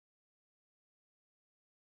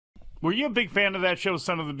Were you a big fan of that show,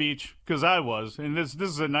 Son of the Beach? Because I was, and this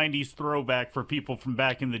is a '90s throwback for people from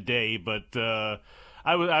back in the day. But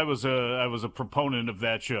I was a proponent of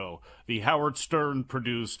that show, the Howard Stern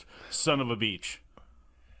produced Son of a Beach.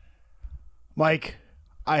 Mike,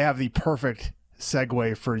 I have the perfect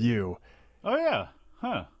segue for you. Oh yeah,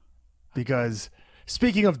 huh? Because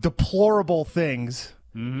speaking of deplorable things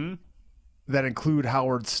that include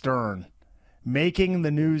Howard Stern, making the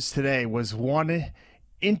news today was one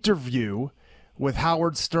interview with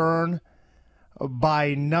Howard Stern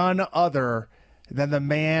by none other than the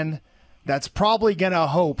man that's probably going to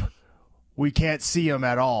hope we can't see him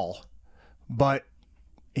at all. But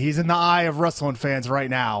he's in the eye of wrestling fans right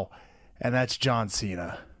now, and that's John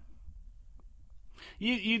Cena.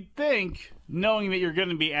 You'd think, knowing that you're going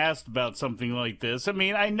to be asked about something like this, I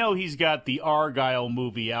mean, I know he's got the Argyle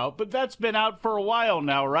movie out, but that's been out for a while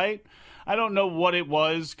now, right? I don't know what it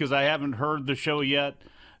was because I haven't heard the show yet,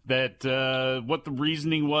 that what the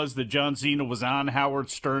reasoning was that John Cena was on Howard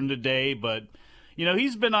Stern today. But, you know,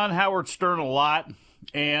 he's been on Howard Stern a lot.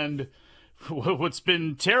 And what's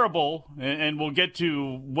been terrible, and we'll get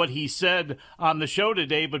to what he said on the show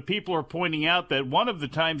today, but people are pointing out that one of the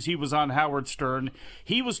times he was on Howard Stern,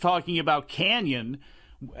 he was talking about Canyon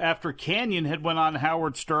after Canyon had went on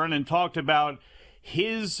Howard Stern and talked about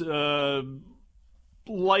his life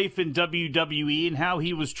in WWE and how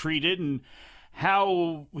he was treated and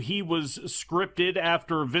how he was scripted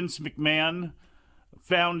after Vince McMahon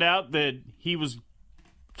found out that he was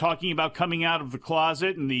talking about coming out of the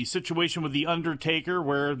closet, and the situation with The Undertaker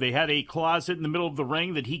where they had a closet in the middle of the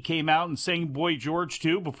ring that he came out and sang Boy George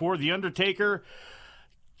to before The Undertaker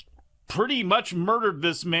pretty much murdered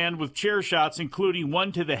this man with chair shots, including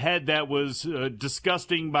one to the head that was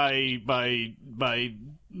disgusting by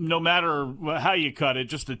no matter how you cut it,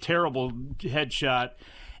 just a terrible headshot.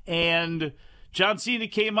 And John Cena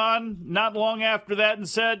came on not long after that and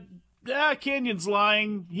said, Canyon's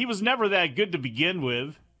lying. He was never that good to begin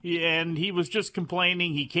with. And he was just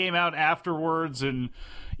complaining. He came out afterwards and,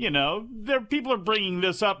 you know, people are bringing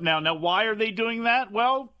this up now. Now, why are they doing that?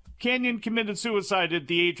 Well, Canyon committed suicide at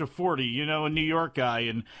the age of 40, you know, a New York guy.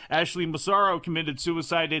 And Ashley Massaro committed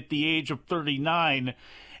suicide at the age of 39.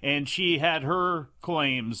 And she had her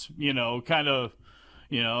claims, you know, kind of,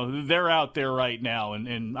 you know, they're out there right now.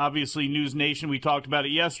 And obviously News Nation, we talked about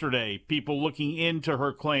it yesterday, people looking into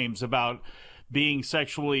her claims about being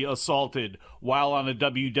sexually assaulted while on a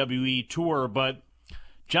WWE tour. But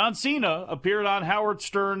John Cena appeared on Howard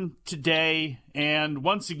Stern today, and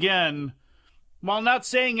once again, while not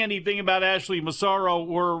saying anything about Ashley Massaro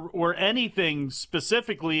or anything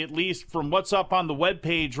specifically, at least from what's up on the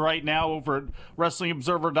webpage right now over at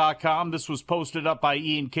WrestlingObserver.com, this was posted up by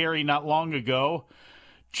Ian Carey not long ago,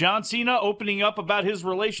 John Cena opening up about his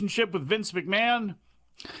relationship with Vince McMahon.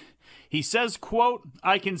 He says, quote,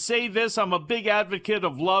 "I can say this, I'm a big advocate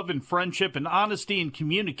of love and friendship and honesty and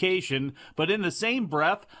communication, but in the same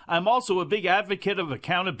breath, I'm also a big advocate of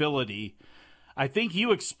accountability. I think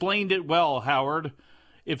you explained it well, Howard.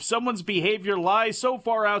 If someone's behavior lies so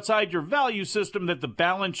far outside your value system that the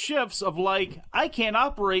balance shifts of like, I can't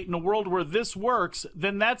operate in a world where this works,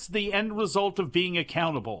 then that's the end result of being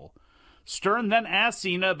accountable." Stern then asked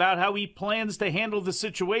Cena about how he plans to handle the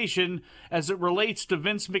situation as it relates to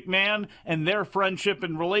Vince McMahon and their friendship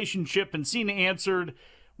and relationship, and Cena answered,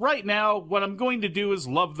 "Right now, what I'm going to do is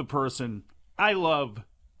love the person I love,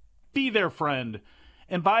 be their friend,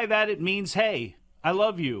 and by that it means, hey, I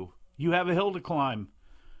love you. You have a hill to climb.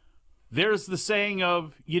 There's the saying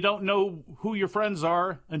of, you don't know who your friends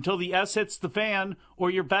are until the S hits the fan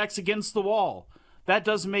or your back's against the wall. That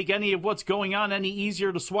doesn't make any of what's going on any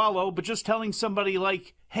easier to swallow, but just telling somebody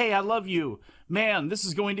like, hey, I love you. Man, this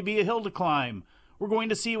is going to be a hill to climb. We're going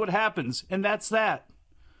to see what happens, and that's that.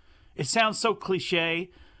 It sounds so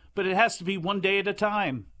cliche, but it has to be one day at a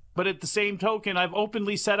time. But at the same token, I've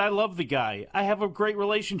openly said I love the guy. I have a great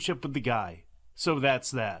relationship with the guy. So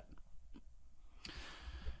that's that."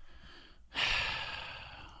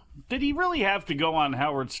 Did he really have to go on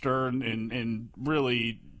Howard Stern and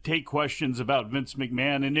really take questions about Vince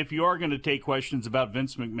McMahon? And if you are going to take questions about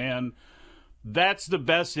Vince McMahon, that's the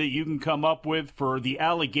best that you can come up with for the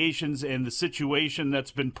allegations and the situation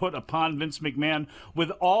that's been put upon Vince McMahon, with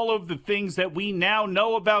all of the things that we now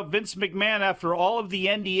know about Vince McMahon after all of the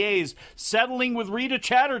NDAs, settling with Rita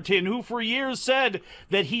Chatterton, who for years said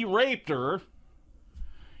that he raped her.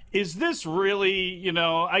 Is this really, you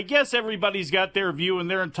know, I guess everybody's got their view and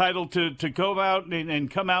they're entitled to go out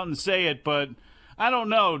and come out and say it, but I don't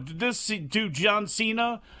know. Did this do John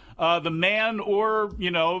Cena, the man, or,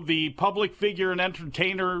 you know, the public figure and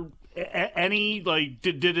entertainer, Any, like,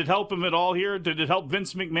 did it help him at all here? Did it help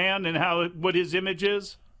Vince McMahon and what his image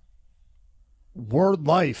is? Word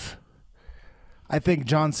life. I think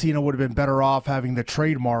John Cena would have been better off having the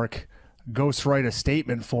trademark ghostwrite a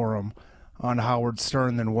statement for him on Howard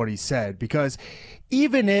Stern than what he said. Because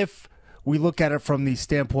even if we look at it from the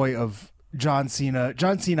standpoint of John Cena,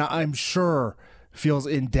 I'm sure, feels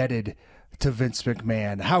indebted to Vince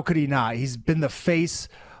McMahon. How could he not? He's been the face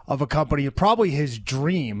of a company. Probably his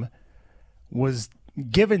dream was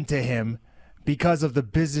given to him because of the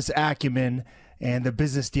business acumen and the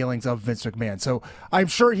business dealings of Vince McMahon. So I'm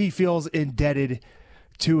sure he feels indebted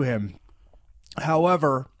to him.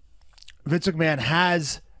 However, Vince McMahon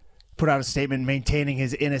has put out a statement maintaining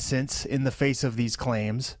his innocence in the face of these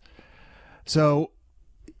claims. So,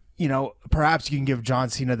 perhaps you can give John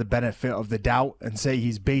Cena the benefit of the doubt and say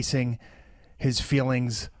he's basing his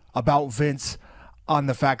feelings about Vince on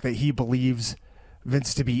the fact that he believes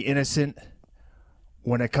Vince to be innocent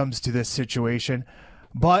when it comes to this situation.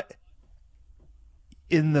 But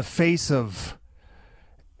in the face of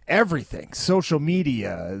everything, social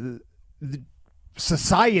media,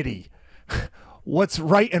 society, what's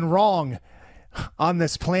right and wrong on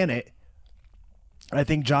this planet, I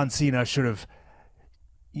think John Cena should have,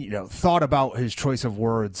 thought about his choice of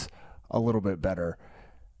words a little bit better.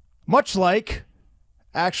 Much like,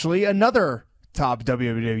 actually, another top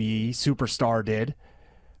WWE superstar did,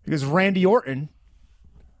 because Randy Orton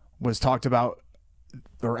was talked about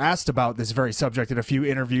or asked about this very subject in a few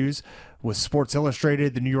interviews with Sports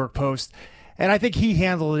Illustrated, the New York Post, and I think he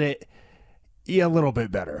handled it a little bit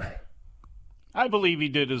better. I believe he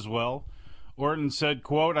did as well. Orton said,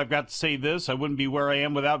 quote, "I've got to say this. I wouldn't be where I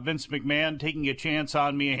am without Vince McMahon taking a chance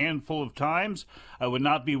on me a handful of times. I would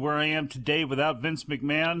not be where I am today without Vince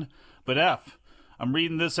McMahon. But F, I'm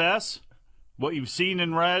reading this S. What you've seen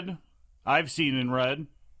and read, I've seen and read.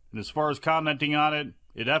 And as far as commenting on it,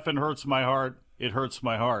 it effing hurts my heart. It hurts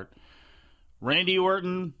my heart." Randy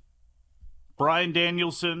Orton, Bryan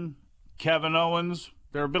Danielson, Kevin Owens,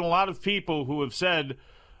 there have been a lot of people who have said,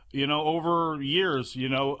 over years,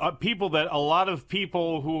 people that a lot of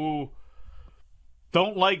people who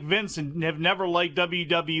don't like Vince and have never liked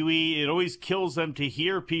WWE, it always kills them to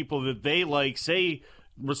hear people that they like say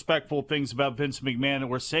respectful things about Vince McMahon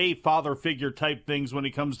or say father figure type things when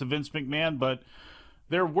it comes to Vince McMahon. But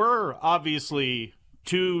there were obviously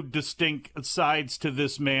two distinct sides to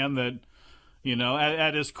this man that,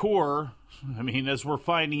 at his core, as we're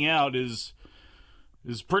finding out, is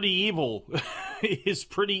pretty evil. Is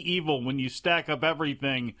pretty evil when you stack up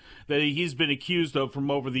everything that he's been accused of from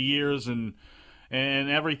over the years and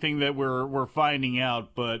everything that we're finding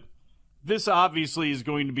out. But this obviously is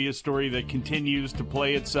going to be a story that continues to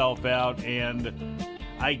play itself out, and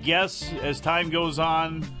I guess as time goes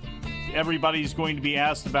on, everybody's going to be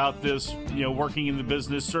asked about this, working in the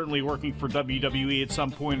business, certainly working for WWE at some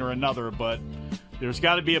point or another, but there's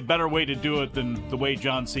got to be a better way to do it than the way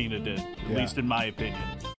John Cena did, at least in my opinion.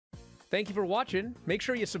 Thank you for watching. Make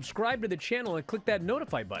sure you subscribe to the channel and click that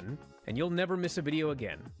notify button, and you'll never miss a video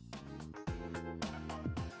again.